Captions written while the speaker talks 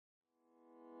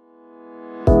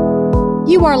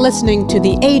You are listening to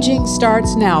the Aging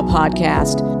Starts Now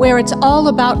podcast, where it's all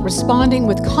about responding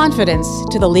with confidence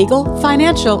to the legal,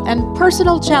 financial, and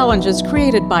personal challenges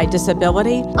created by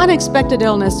disability, unexpected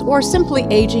illness, or simply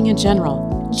aging in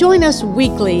general. Join us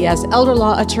weekly as elder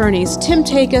law attorneys Tim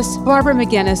Takis, Barbara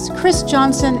McGinnis, Chris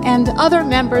Johnson, and other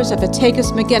members of the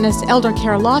Takis McGinnis Elder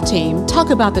Care Law Team talk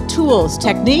about the tools,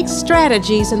 techniques,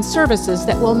 strategies, and services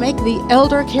that will make the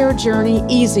elder care journey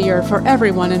easier for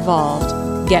everyone involved.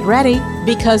 Get ready,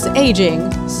 because aging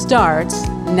starts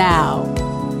now.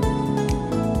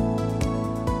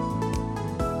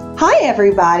 Hi,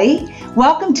 everybody.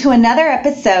 Welcome to another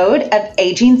episode of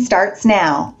Aging Starts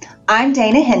Now. I'm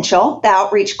Dana Hentschel, the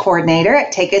Outreach Coordinator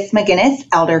at Takis McGinnis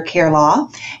Elder Care Law,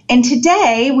 and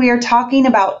today we are talking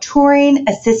about touring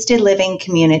assisted living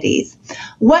communities.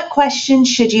 What questions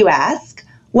should you ask?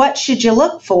 What should you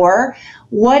look for?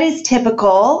 What is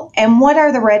typical? And what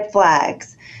are the red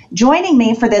flags? Joining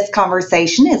me for this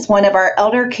conversation is one of our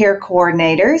elder care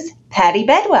coordinators, Pati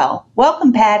Bedwell.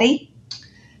 Welcome, Pati.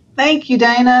 Thank you,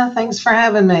 Dana. Thanks for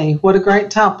having me. What a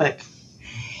great topic.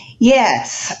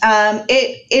 Yes,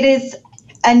 it is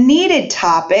a needed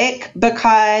topic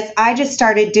because I just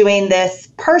started doing this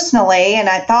personally, and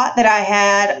I thought that I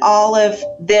had all of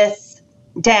this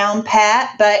down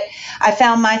pat, but I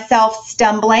found myself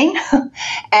stumbling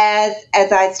as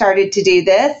I started to do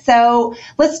this. So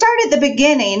let's start at the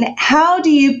beginning. How do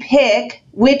you pick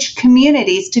which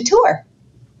communities to tour?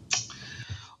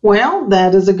 Well,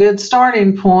 that is a good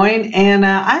starting point, and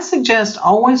I suggest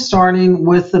always starting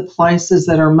with the places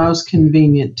that are most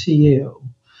convenient to you.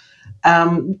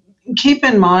 Keep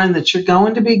in mind that you're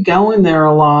going to be going there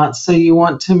a lot, so you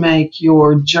want to make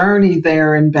your journey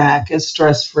there and back as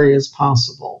stress-free as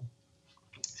possible.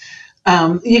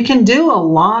 You can do a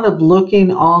lot of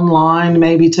looking online,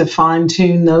 maybe to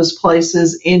fine-tune those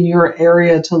places in your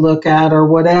area to look at or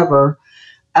whatever.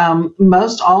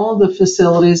 Most all of the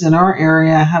facilities in our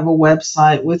area have a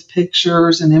website with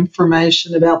pictures and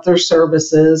information about their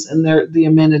services and the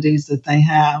amenities that they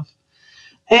have.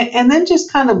 And then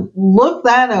just kind of look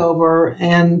that over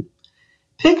and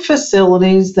pick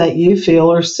facilities that you feel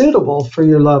are suitable for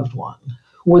your loved one.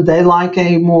 Would they like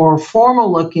a more formal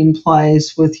looking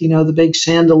place with, the big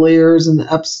chandeliers and the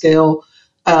upscale,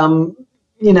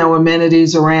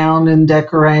 amenities around and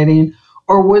decorating?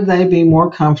 Or would they be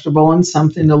more comfortable in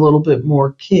something a little bit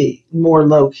more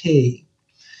low key?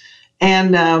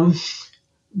 And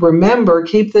remember,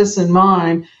 keep this in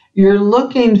mind, you're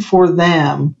looking for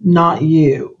them, not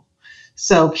you.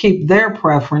 So keep their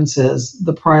preferences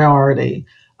the priority.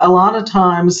 A lot of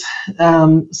times,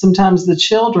 sometimes the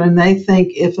children, they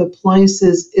think if a place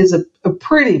is a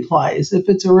pretty place, if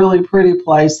it's a really pretty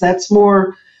place, that's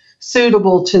more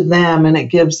suitable to them, and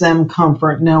it gives them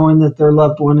comfort knowing that their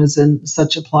loved one is in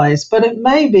such a place. But it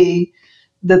may be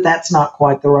that that's not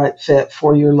quite the right fit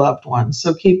for your loved one.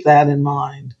 So keep that in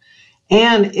mind.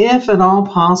 And if at all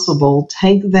possible,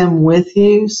 take them with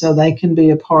you so they can be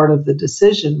a part of the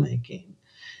decision making.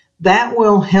 That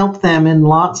will help them in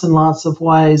lots and lots of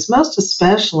ways, most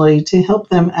especially to help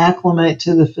them acclimate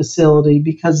to the facility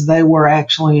because they were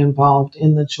actually involved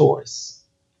in the choice.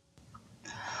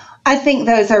 I think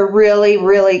those are really,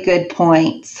 really good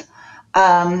points.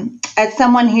 As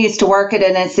someone who used to work at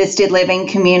an assisted living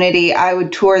community, I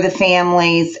would tour the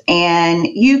families, and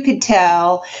you could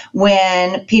tell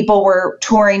when people were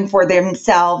touring for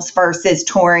themselves versus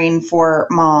touring for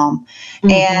mom.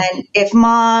 Mm-hmm. And if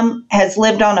mom has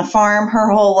lived on a farm her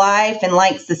whole life and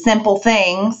likes the simple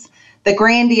things, the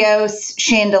grandiose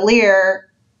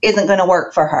chandelier isn't going to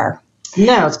work for her.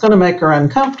 No, it's going to make her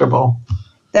uncomfortable.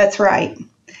 That's right.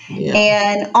 Yeah.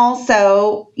 And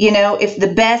also, if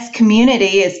the best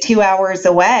community is 2 hours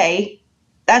away,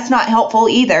 that's not helpful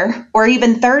either, or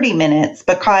even 30 minutes,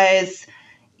 because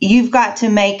you've got to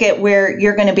make it where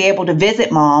you're going to be able to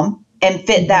visit mom and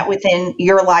fit that within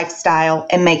your lifestyle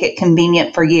and make it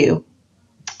convenient for you.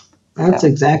 That's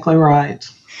exactly right.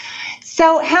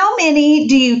 So how many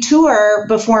do you tour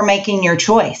before making your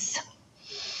choice?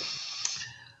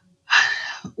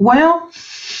 Well,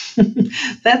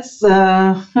 that's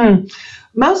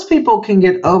most people can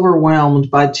get overwhelmed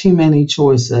by too many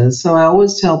choices. So I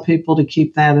always tell people to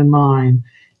keep that in mind.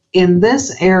 In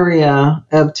this area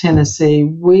of Tennessee,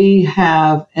 we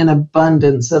have an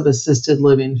abundance of assisted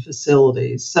living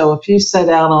facilities. So if you set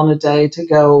out on a day to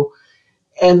go,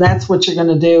 and that's what you're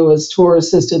going to do is tour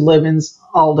assisted livings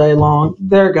all day long,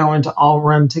 they're going to all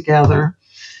run together.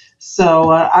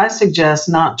 So I suggest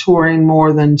not touring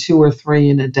more than 2 or 3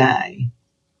 in a day,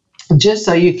 just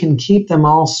so you can keep them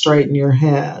all straight in your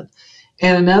head.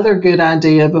 And another good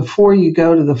idea before you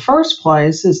go to the first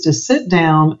place is to sit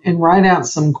down and write out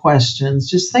some questions.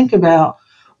 Just think about,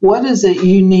 what is it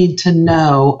you need to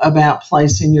know about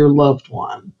placing your loved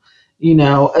one?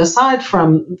 Aside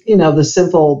from, the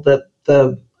simple, the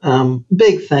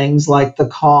big things like the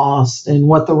cost and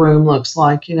what the room looks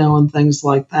like, and things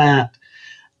like that.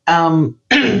 Then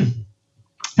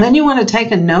you want to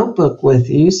take a notebook with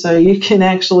you so you can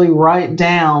actually write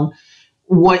down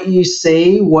what you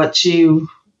see, what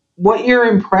your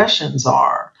impressions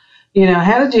are.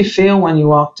 How did you feel when you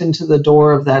walked into the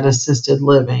door of that assisted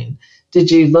living? Did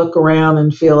you look around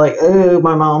and feel like, oh,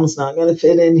 my mom's not going to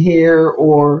fit in here?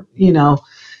 Or,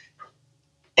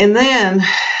 and then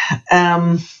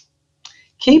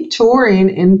keep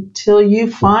touring until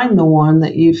you find the one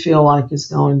that you feel like is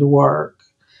going to work.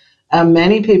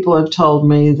 Many people have told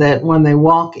me that when they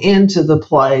walk into the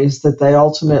place that they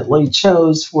ultimately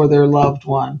chose for their loved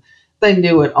one, they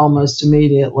knew it almost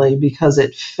immediately because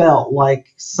it felt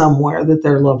like somewhere that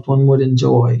their loved one would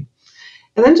enjoy.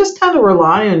 And then just kind of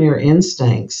rely on your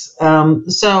instincts.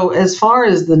 So as far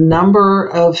as the number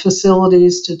of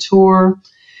facilities to tour,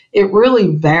 it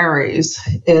really varies.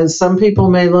 And some people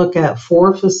may look at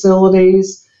 4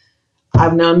 facilities.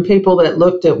 I've known people that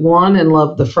looked at one and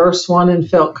loved the first one and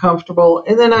felt comfortable.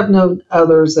 And then I've known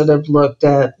others that have looked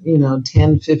at,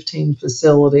 10, 15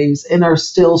 facilities and are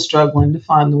still struggling to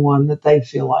find the one that they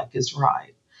feel like is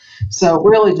right. So it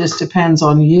really just depends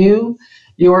on you,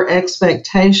 your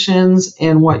expectations,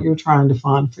 and what you're trying to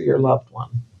find for your loved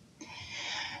one.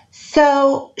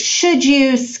 So should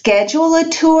you schedule a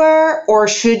tour or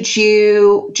should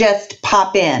you just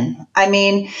pop in? I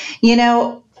mean,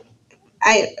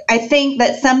 I think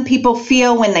that some people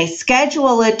feel when they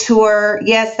schedule a tour,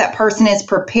 yes, that person is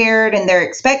prepared and they're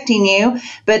expecting you,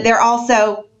 but they're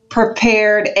also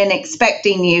prepared and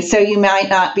expecting you. So you might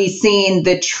not be seeing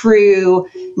the true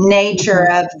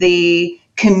nature of the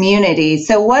community.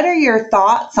 So what are your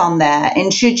thoughts on that?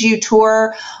 And should you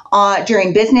tour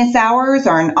during business hours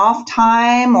or an off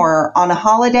time or on a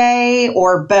holiday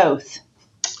or both?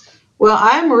 Well,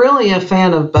 I'm really a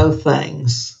fan of both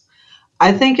things.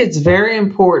 I think it's very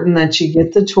important that you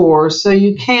get the tour so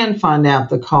you can find out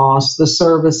the cost, the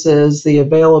services, the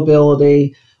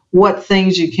availability, what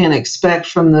things you can expect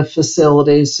from the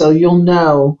facility, so you'll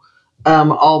know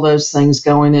all those things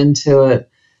going into it.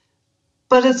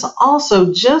 But it's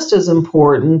also just as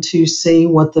important to see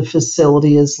what the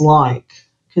facility is like,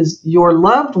 because your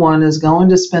loved one is going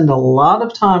to spend a lot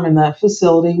of time in that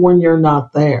facility when you're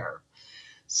not there.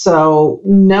 So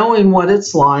knowing what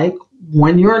it's like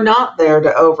when you're not there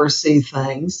to oversee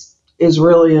things is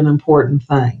really an important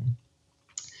thing.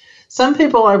 Some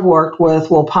people I've worked with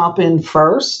will pop in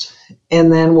first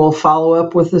and then will follow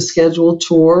up with a scheduled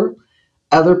tour.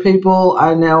 Other people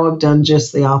I know have done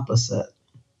just the opposite.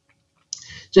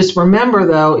 Just remember,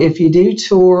 though, if you do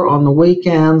tour on the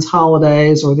weekends,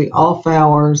 holidays, or the off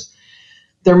hours,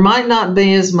 there might not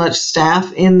be as much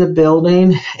staff in the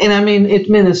building, and I mean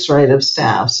administrative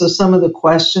staff. So some of the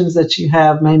questions that you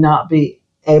have may not be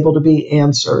able to be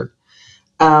answered.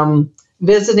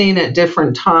 Visiting at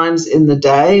different times in the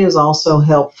day is also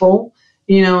helpful.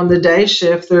 In the day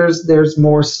shift, there's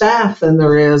more staff than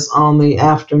there is on the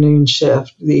afternoon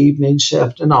shift, the evening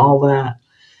shift, and all that.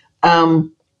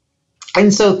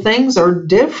 And so things are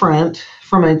different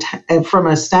from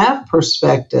a staff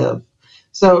perspective.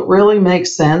 So it really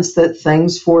makes sense that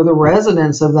things for the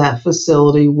residents of that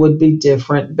facility would be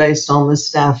different based on the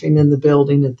staffing in the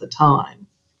building at the time.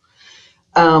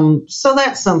 So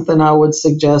that's something I would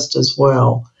suggest as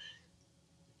well.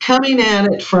 Coming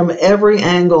at it from every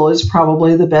angle is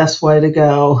probably the best way to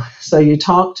go. So you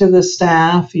talk to the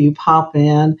staff, you pop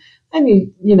in, and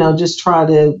you just try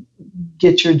to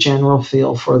get your general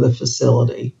feel for the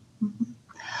facility.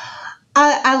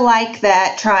 I like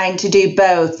that, trying to do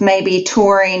both, maybe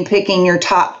touring, picking your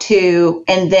top 2,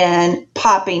 and then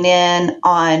popping in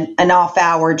on an off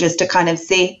hour just to kind of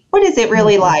see, what is it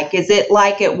really like? Is it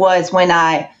like it was when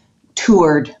I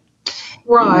toured?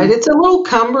 Right. It's a little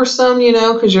cumbersome,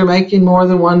 because you're making more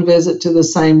than one visit to the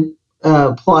same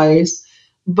place.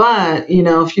 But,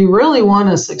 if you really want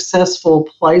a successful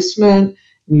placement,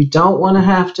 you don't want to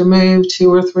have to move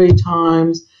 2 or 3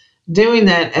 times, doing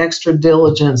that extra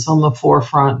diligence on the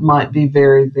forefront might be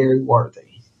very, very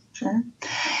worthy. Sure.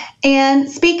 And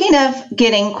speaking of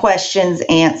getting questions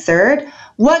answered,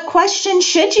 what questions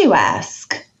should you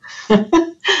ask?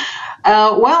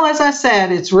 Well, as I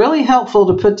said, it's really helpful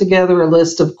to put together a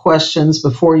list of questions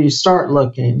before you start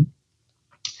looking.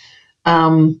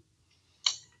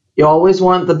 You always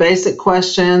want the basic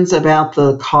questions about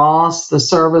the cost, the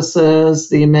services,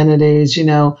 the amenities,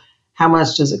 How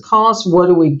much does it cost? What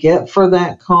do we get for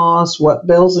that cost? What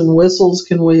bells and whistles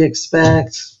can we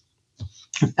expect?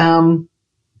 What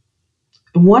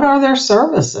are their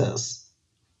services?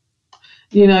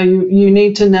 You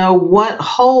need to know what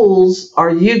holes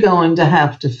are you going to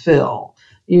have to fill.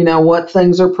 What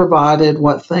things are provided,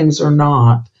 what things are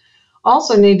not.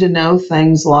 Also need to know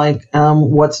things like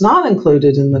what's not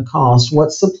included in the cost.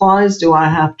 What supplies do I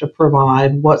have to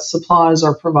provide? What supplies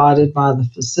are provided by the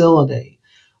facility?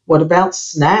 What about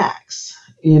snacks?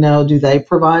 Do they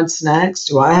provide snacks?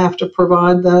 Do I have to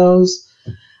provide those?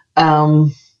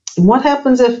 What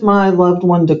happens if my loved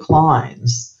one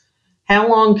declines? How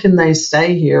long can they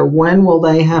stay here? When will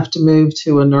they have to move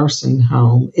to a nursing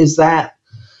home? Is that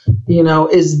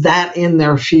in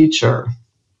their future?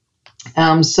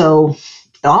 So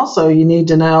also you need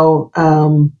to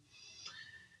know,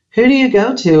 who do you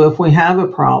go to if we have a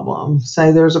problem?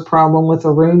 Say there's a problem with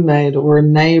a roommate or a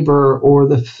neighbor or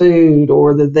the food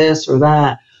or the this or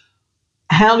that.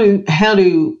 How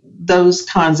do those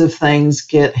kinds of things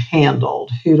get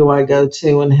handled? Who do I go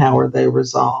to and how are they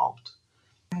resolved?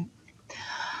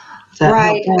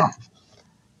 Right.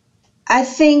 I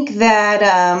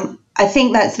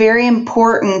think that's very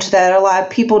important that a lot of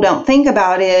people don't think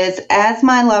about is, as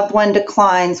my loved one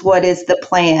declines, what is the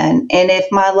plan? And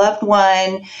if my loved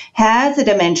one has a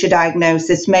dementia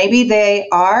diagnosis, maybe they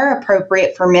are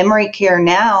appropriate for memory care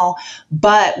now,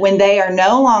 but when they are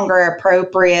no longer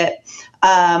appropriate,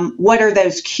 what are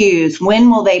those cues? When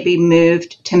will they be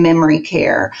moved to memory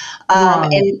care?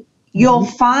 And you'll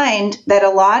find that a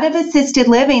lot of assisted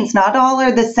livings, not all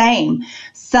are the same.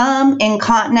 Some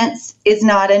incontinence is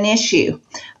not an issue.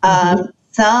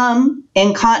 Some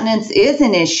incontinence is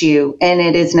an issue and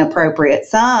it isn't appropriate.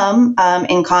 Some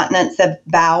incontinence of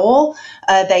bowel,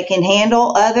 they can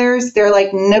handle. Others, they're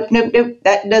like, nope,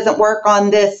 that doesn't work on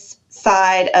this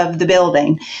side of the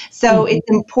building. So it's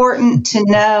important to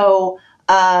know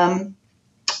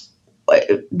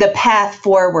the path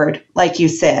forward, like you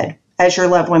said, as your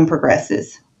loved one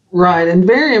progresses. Right. And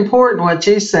very important what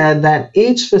you said, that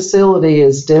each facility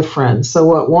is different. So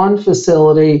what one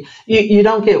facility, you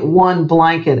don't get one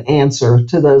blanket answer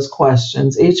to those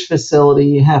questions. Each facility,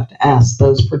 you have to ask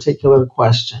those particular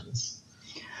questions.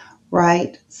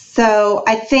 Right. So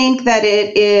I think that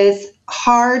it is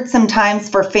hard sometimes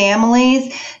for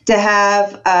families to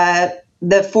have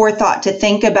the forethought to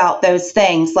think about those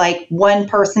things, like one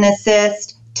person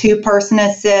assist, two person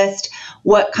assist.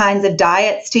 What kinds of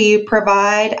diets do you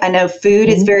provide? I know food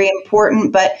is very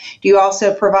important, but do you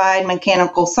also provide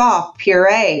mechanical soft,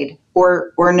 pureed,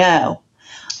 or no?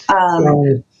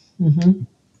 Right.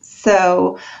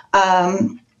 So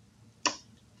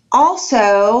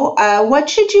also, what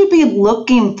should you be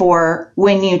looking for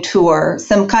when you tour?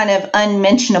 Some kind of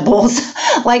unmentionables,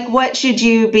 like what should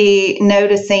you be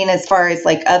noticing as far as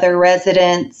like other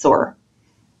residents or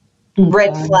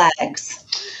red flags?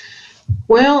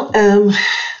 Well,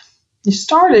 you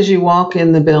start as you walk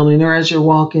in the building or as you're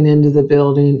walking into the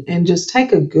building and just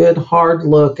take a good hard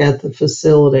look at the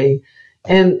facility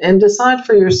and decide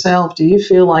for yourself, do you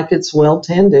feel like it's well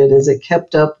tended? Is it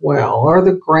kept up well? Are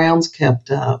the grounds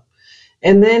kept up?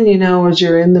 And then, as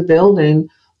you're in the building,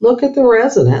 look at the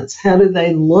residents. How do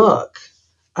they look?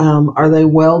 Are they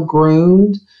well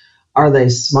groomed? Are they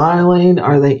smiling?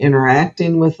 Are they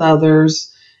interacting with others?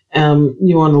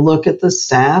 You want to look at the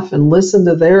staff and listen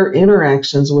to their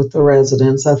interactions with the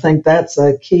residents. I think that's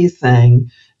a key thing.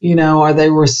 Are they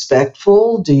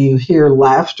respectful? Do you hear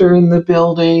laughter in the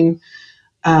building?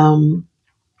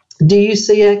 Do you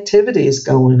see activities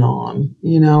going on?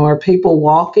 Are people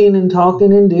walking and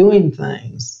talking and doing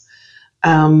things?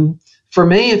 For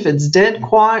me, if it's dead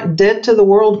to the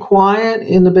world quiet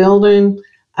in the building,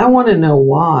 I want to know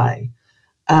why.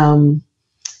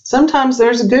 Sometimes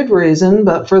there's a good reason,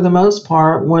 but for the most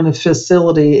part, when a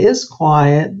facility is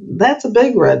quiet, that's a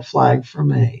big red flag for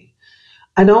me.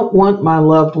 I don't want my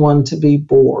loved one to be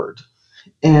bored.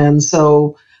 And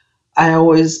so I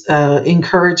always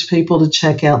encourage people to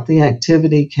check out the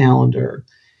activity calendar.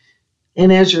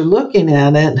 And as you're looking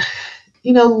at it,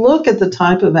 look at the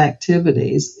type of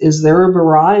activities. Is there a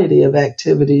variety of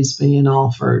activities being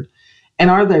offered? And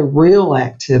are they real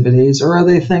activities, or are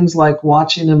they things like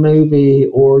watching a movie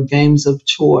or games of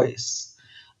choice?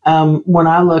 When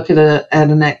I look at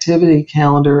an activity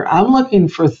calendar, I'm looking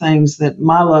for things that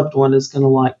my loved one is going to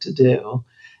like to do.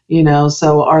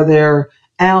 So are there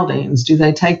outings? Do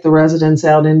they take the residents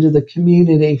out into the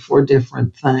community for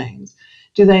different things?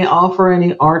 Do they offer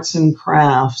any arts and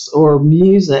crafts or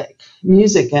music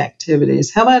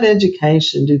activities? How about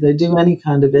education? Do they do any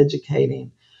kind of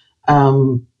educating?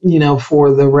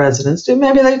 For the residents?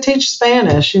 Maybe they teach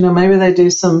Spanish, maybe they do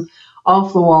some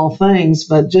off the wall things,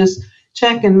 but just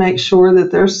check and make sure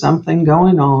that there's something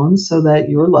going on so that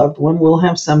your loved one will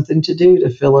have something to do to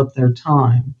fill up their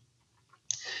time.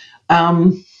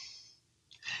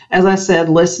 As I said,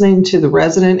 listening to the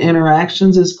resident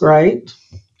interactions is great.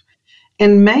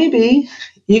 And maybe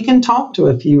you can talk to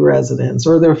a few residents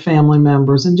or their family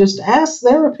members and just ask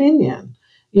their opinion.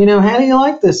 How do you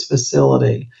like this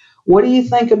facility? What do you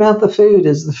think about the food?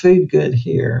 Is the food good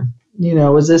here?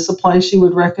 Is this a place you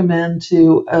would recommend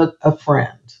to a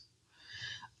friend?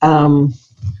 Other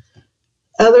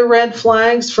red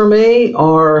flags for me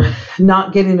are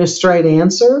not getting a straight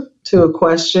answer to a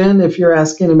question if you're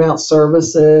asking about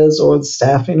services or the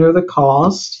staffing or the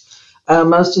cost.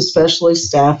 Most especially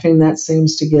staffing, that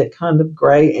seems to get kind of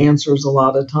gray answers a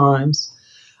lot of times.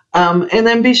 And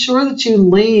then be sure that you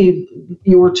leave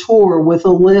your tour with a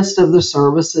list of the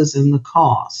services and the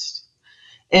cost.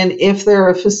 And if they're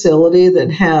a facility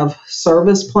that have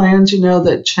service plans,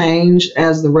 that change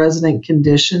as the resident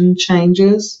condition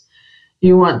changes,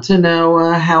 you want to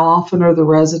know how often are the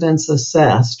residents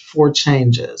assessed for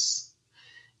changes.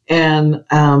 And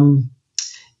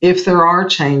if there are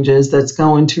changes that's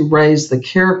going to raise the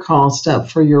care cost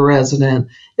up for your resident,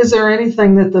 is there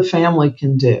anything that the family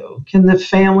can do? Can the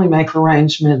family make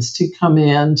arrangements to come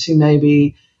in to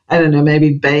maybe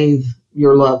bathe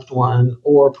your loved one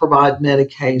or provide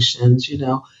medications?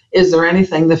 Is there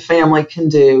anything the family can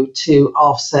do to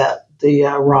offset the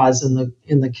rise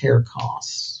in the care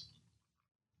costs?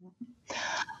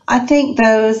 I think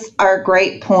those are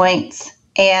great points.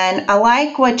 And I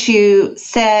like what you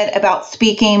said about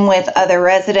speaking with other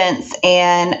residents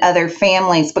and other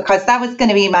families, because that was going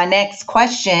to be my next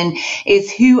question is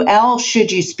who else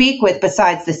should you speak with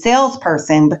besides the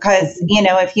salesperson? Because,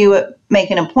 if you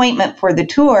make an appointment for the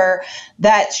tour,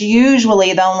 that's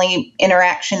usually the only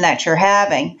interaction that you're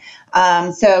having.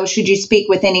 So should you speak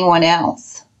with anyone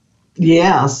else?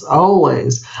 Yes,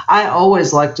 always. I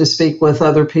always like to speak with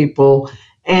other people.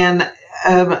 And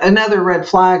another red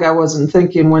flag I wasn't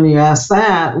thinking when you asked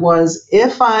that was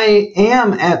if I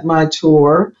am at my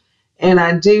tour and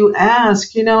I do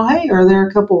ask, hey, are there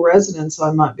a couple residents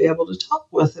I might be able to talk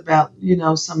with about,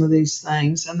 some of these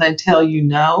things, and they tell you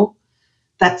no,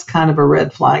 that's kind of a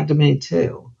red flag to me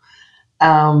too.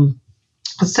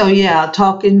 So yeah,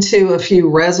 talking to a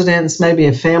few residents, maybe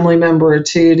a family member or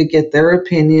two to get their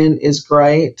opinion is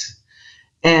great.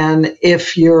 And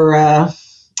if you're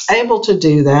able to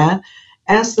do that,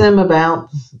 ask them about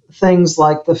things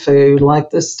like the food,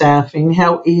 like the staffing.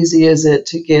 How easy is it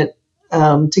to get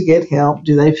help?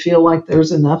 Do they feel like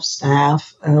there's enough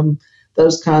staff?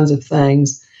 Those kinds of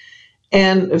things.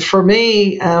 And for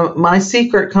me, my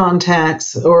secret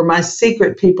contacts or my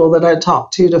secret people that I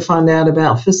talk to find out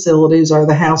about facilities are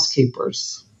the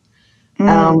housekeepers.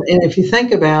 And if you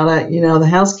think about it, the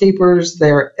housekeepers,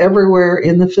 they're everywhere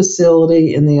in the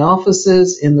facility, in the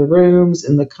offices, in the rooms,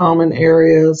 in the common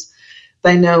areas.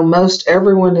 They know most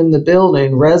everyone in the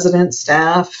building, residents,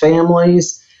 staff,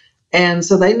 families. And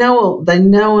so they know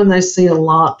and they see a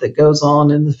lot that goes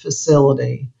on in the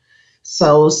facility.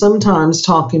 So sometimes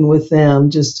talking with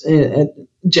them just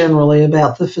generally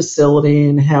about the facility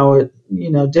and how it,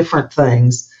 different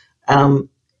things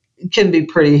can be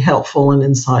pretty helpful and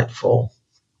insightful.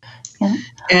 Yeah.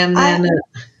 And then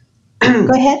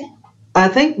go ahead. I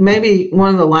think maybe one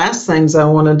of the last things I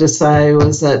wanted to say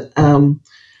was that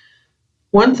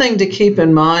one thing to keep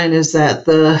in mind is that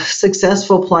the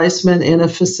successful placement in a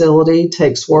facility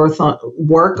takes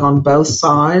work on both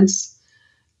sides.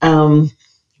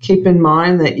 Keep in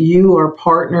mind that you are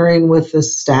partnering with the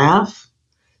staff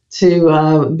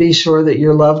to be sure that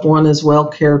your loved one is well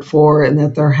cared for and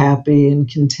that they're happy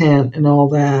and content and all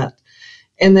that.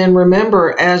 And then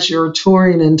remember, as you're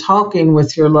touring and talking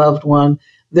with your loved one,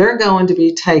 they're going to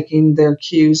be taking their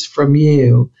cues from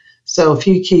you. So if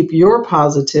you keep your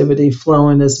positivity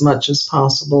flowing as much as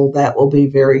possible, that will be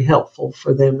very helpful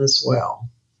for them as well.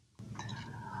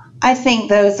 I think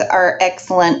those are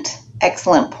excellent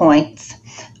points.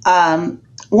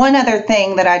 One other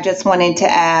thing that I just wanted to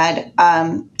add,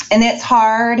 and it's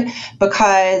hard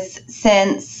because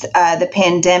since the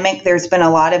pandemic, there's been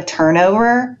a lot of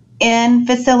turnover in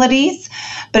facilities,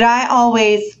 but I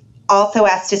always also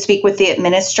ask to speak with the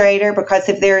administrator, because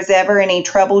if there's ever any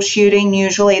troubleshooting,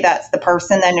 usually that's the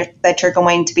person that you're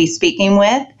going to be speaking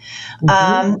with.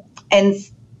 And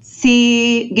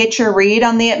get your read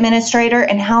on the administrator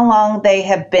and how long they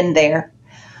have been there.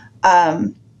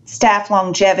 Staff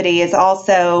longevity is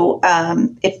also,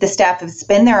 if the staff has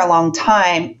been there a long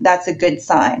time, that's a good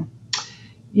sign.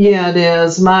 Yeah, it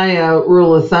is. My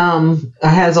rule of thumb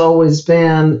has always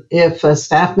been if a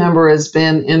staff member has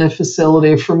been in a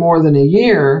facility for more than a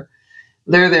year,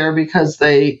 They're there because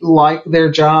they like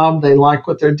their job, they like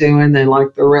what they're doing, they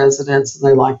like their residents, and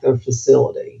they like their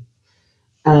facility.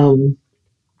 And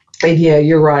yeah,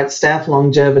 you're right. Staff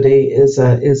longevity is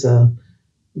a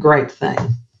great thing,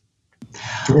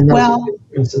 and those are good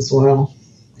things as well.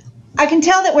 I can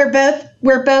tell that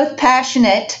we're both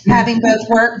passionate, having both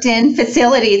worked in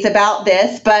facilities, about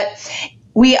this, but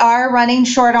we are running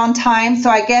short on time, so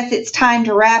I guess it's time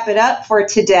to wrap it up for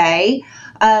today.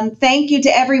 Thank you to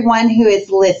everyone who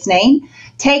is listening.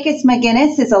 Takis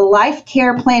McGinnis is a life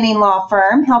care planning law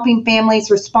firm helping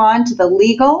families respond to the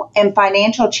legal and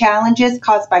financial challenges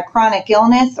caused by chronic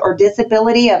illness or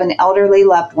disability of an elderly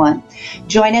loved one.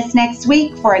 Join us next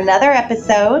week for another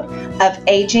episode of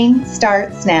Aging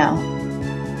Starts Now.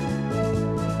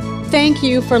 Thank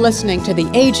you for listening to the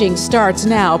Aging Starts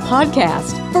Now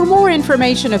podcast. For more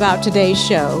information about today's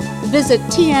show, visit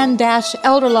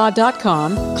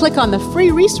tn-elderlaw.com, click on the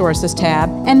Free Resources tab,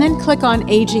 and then click on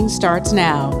Aging Starts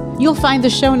Now. You'll find the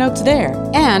show notes there.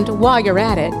 And while you're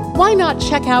at it, why not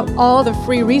check out all the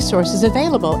free resources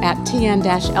available at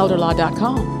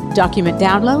tn-elderlaw.com? Document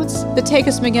downloads, the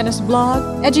Takis McGinnis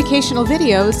blog, educational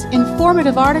videos,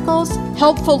 informative articles,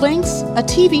 helpful links, a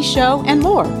TV show, and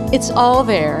more. It's all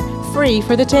there, free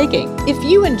for the taking. If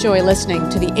you enjoy listening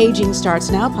to the Aging Starts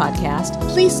Now podcast,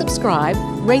 please subscribe,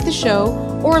 rate the show,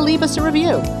 or leave us a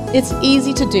review. It's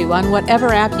easy to do on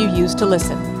whatever app you use to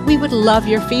listen. We would love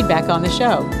your feedback on the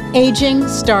show. Aging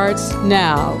Starts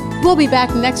Now. We'll be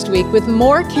back next week with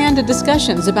more candid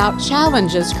discussions about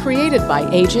challenges created by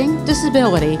aging,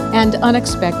 disability, and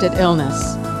unexpected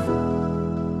illness.